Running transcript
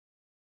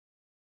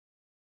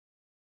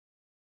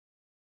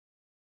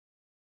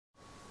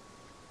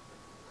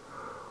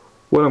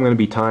What I'm going to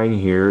be tying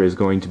here is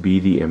going to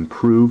be the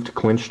Improved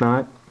Clinch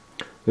Knot.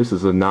 This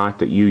is a knot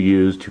that you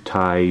use to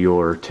tie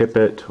your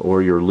tippet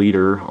or your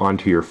leader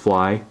onto your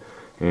fly.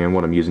 And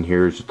what I'm using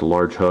here is just a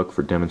large hook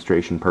for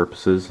demonstration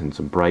purposes and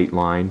some bright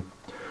line.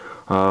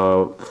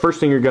 First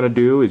thing you're going to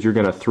do is you're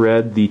going to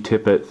thread the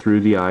tippet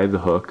through the eye of the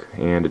hook,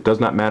 and it does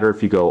not matter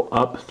if you go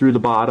up through the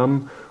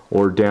bottom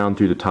or down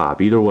through the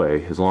top. Either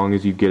way, as long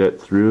as you get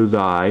it through the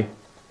eye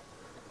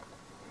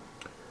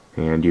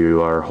and you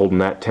are holding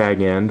that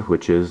tag end,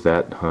 which is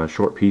that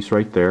short piece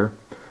right there.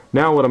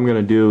 Now what I'm going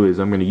to do is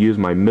I'm going to use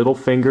my middle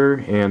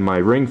finger and my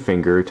ring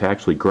finger to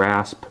actually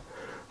grasp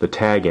the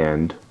tag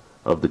end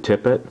of the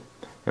tippet,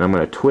 and I'm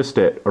going to twist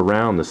it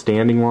around the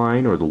standing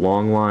line or the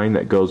long line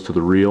that goes to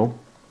the reel,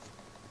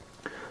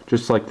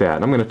 just like that.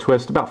 And I'm going to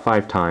twist about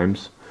 5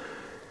 times.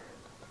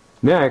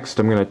 Next,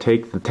 I'm going to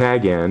take the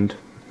tag end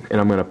and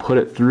I'm going to put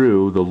it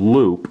through the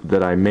loop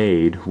that I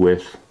made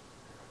with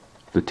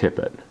the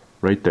tippet,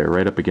 right there,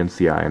 right up against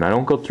the eye. And I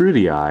don't go through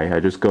the eye, I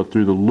just go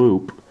through the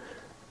loop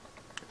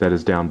that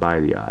is down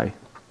by the eye.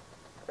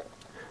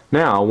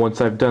 Now,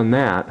 once I've done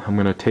that, I'm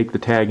going to take the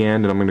tag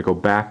end and I'm going to go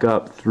back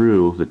up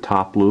through the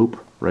top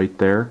loop right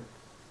there.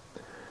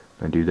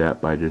 I do that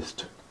by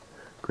just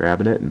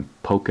grabbing it and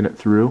poking it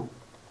through.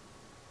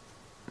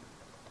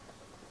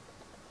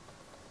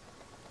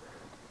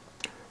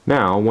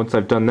 Now, once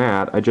I've done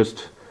that, I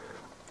just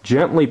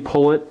gently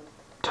pull it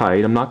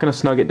tight. I'm not going to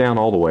snug it down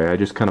all the way. I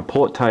just kind of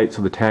pull it tight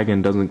so the tag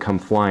end doesn't come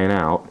flying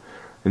out.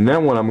 And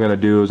then what I'm going to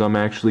do is I'm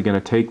actually going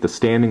to take the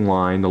standing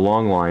line, the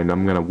long line,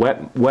 I'm going to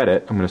wet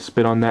it. I'm going to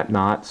spit on that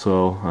knot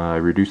so I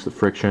reduce the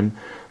friction.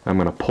 I'm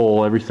going to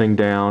pull everything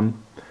down.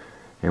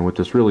 And with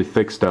this really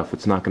thick stuff,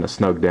 it's not going to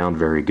snug down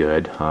very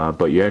good.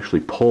 But you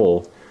actually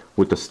pull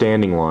with the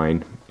standing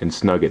line and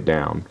snug it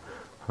down.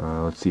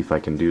 Let's see if I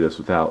can do this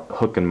without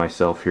hooking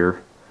myself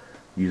here.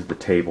 Use the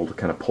table to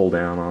kind of pull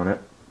down on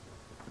it.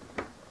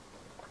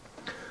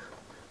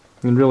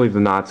 And really the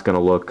knot's going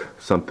to look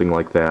something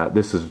like that.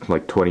 This is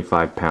like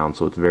 25 pounds,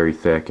 so it's very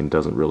thick and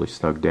doesn't really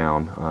snug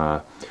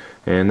down.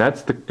 And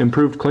that's the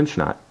Improved Clinch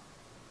Knot.